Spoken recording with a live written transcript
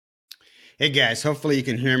Hey guys, hopefully you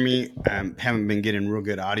can hear me. Haven't been getting real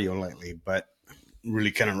good audio lately, but really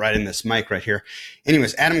kind of right in this mic right here.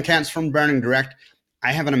 Anyways, Adam Katz from Burning Direct.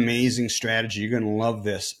 I have an amazing strategy. You're going to love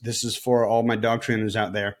this. This is for all my dog trainers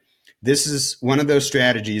out there. This is one of those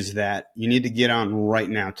strategies that you need to get on right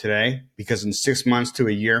now today, because in 6 months to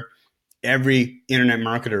a year, every internet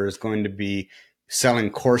marketer is going to be selling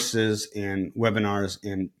courses and webinars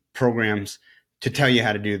and programs to tell you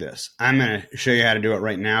how to do this. I'm going to show you how to do it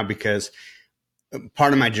right now, because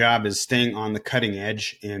part of my job is staying on the cutting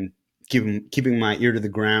edge and keeping my ear to the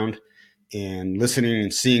ground and listening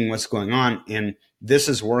and seeing what's going on. And this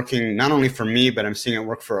is working not only for me, but I'm seeing it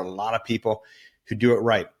work for a lot of people who do it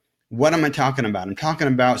right. What am I talking about? I'm talking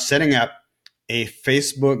about setting up a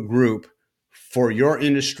Facebook group for your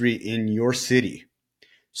industry in your city.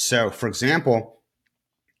 So, for example,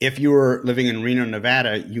 if you were living in Reno,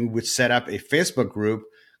 Nevada, you would set up a Facebook group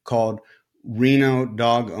called Reno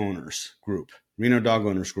Dog Owners Group. Reno Dog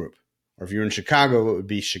Owners Group. Or if you're in Chicago, it would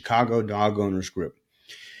be Chicago Dog Owners Group.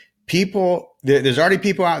 There's already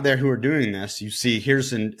people out there who are doing this. You see,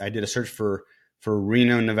 I did a search for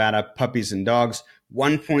Reno, Nevada puppies and dogs,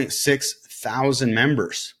 1.6 thousand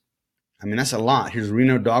members. I mean, that's a lot. Here's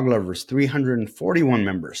Reno Dog Lovers, 341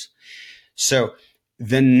 members. So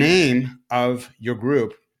the name of your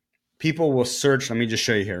group, people will search. Let me just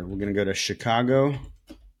show you here. We're going to go to Chicago, and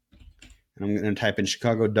I'm going to type in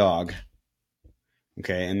Chicago Dog.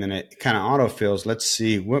 Okay, and then it kind of autofills. Let's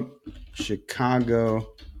see, Chicago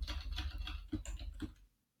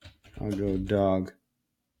Dog,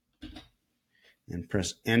 and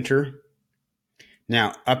press enter.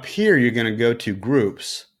 Now, up here, you're going to go to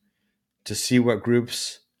groups to see what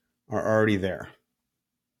groups are already there.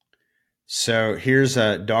 So here's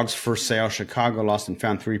Dogs for Sale, Chicago Lost and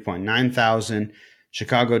Found, 3.9 thousand.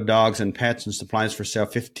 Chicago Dogs and Pets and Supplies for Sale,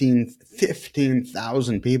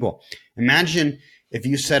 15,000 people. Imagine if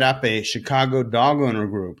you set up a Chicago dog owner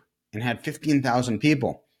group and had 15,000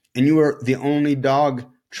 people, and you were the only dog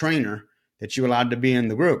trainer that you allowed to be in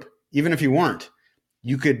the group. Even if you weren't,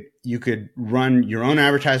 you could run your own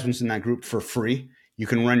advertisements in that group for free. You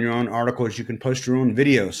can run your own articles. You can post your own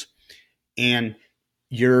videos, and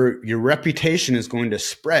your reputation is going to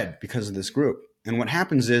spread because of this group. And what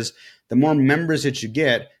happens is, the more members that you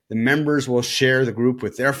get, the members will share the group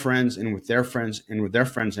with their friends and with their friends and with their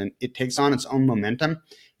friends. And it takes on its own momentum,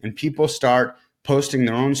 and people start posting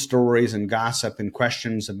their own stories and gossip and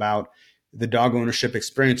questions about the dog ownership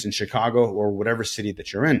experience in Chicago or whatever city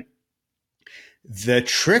that you're in. The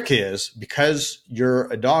trick is, because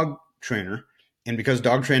you're a dog trainer and because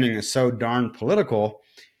dog training is so darn political,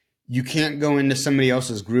 you can't go into somebody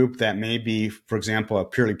else's group that may be, for example, a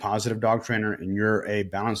purely positive dog trainer and you're a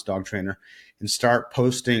balanced dog trainer, and start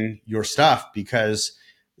posting your stuff, because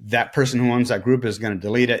that person who owns that group is going to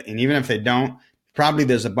delete it. And even if they don't, probably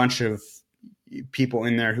there's a bunch of people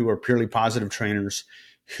in there who are purely positive trainers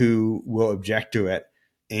who will object to it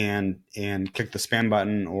and click the spam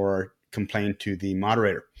button or complain to the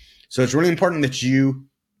moderator. So it's really important that you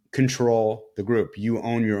control the group. You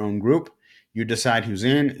own your own group. You decide who's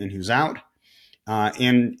in and who's out.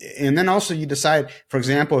 And then also you decide, for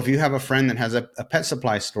example, if you have a friend that has a pet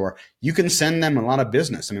supply store, you can send them a lot of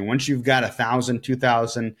business. I mean, once you've got 1,000,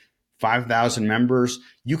 2,000, 5,000 members,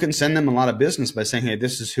 you can send them a lot of business by saying, hey,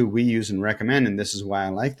 this is who we use and recommend, and this is why I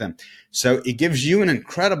like them. So it gives you an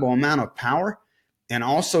incredible amount of power, and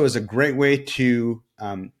also is a great way to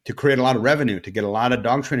create a lot of revenue, to get a lot of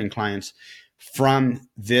dog training clients from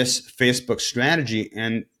this Facebook strategy.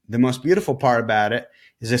 And the most beautiful part about it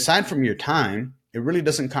is, aside from your time, it really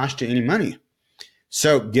doesn't cost you any money.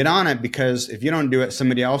 So get on it, because if you don't do it,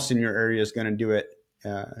 somebody else in your area is going to do it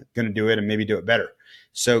and maybe do it better.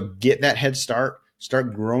 So get that head start,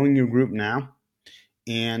 start growing your group now,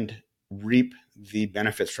 and reap the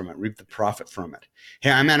benefits from it, reap the profit from it.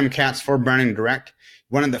 Hey, I'm Adam Katz for Burning Direct.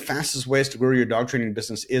 One of the fastest ways to grow your dog training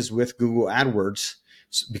business is with Google AdWords,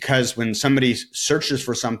 because when somebody searches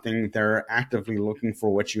for something, they're actively looking for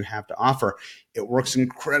what you have to offer. It works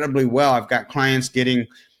incredibly well. I've got clients getting,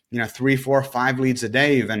 3, 4, 5 leads a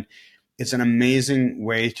day even. It's an amazing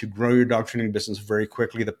way to grow your dog training business very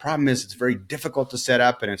quickly. The problem is, it's very difficult to set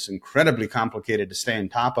up, and it's incredibly complicated to stay on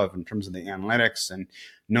top of in terms of the analytics and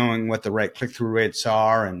knowing what the right click-through rates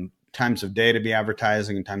are and times of day to be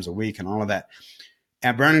advertising and times a week and all of that.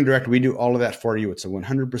 At Burning Direct, we do all of that for you. It's a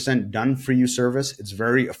 100% done for you service. It's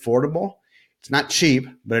very affordable. It's not cheap,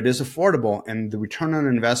 but it is affordable, and the return on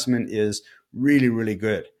investment is really, really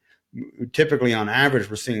good. Typically, on average,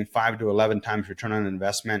 we're seeing 5 to 11 times return on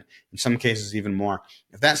investment, in some cases even more.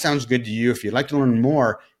 If that sounds good to you, if you'd like to learn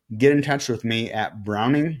more, get in touch with me at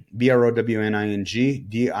Browning, BROWNING,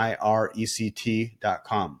 DIRECT.com,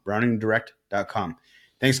 browningdirect.com.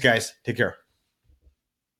 Thanks, guys. Take care.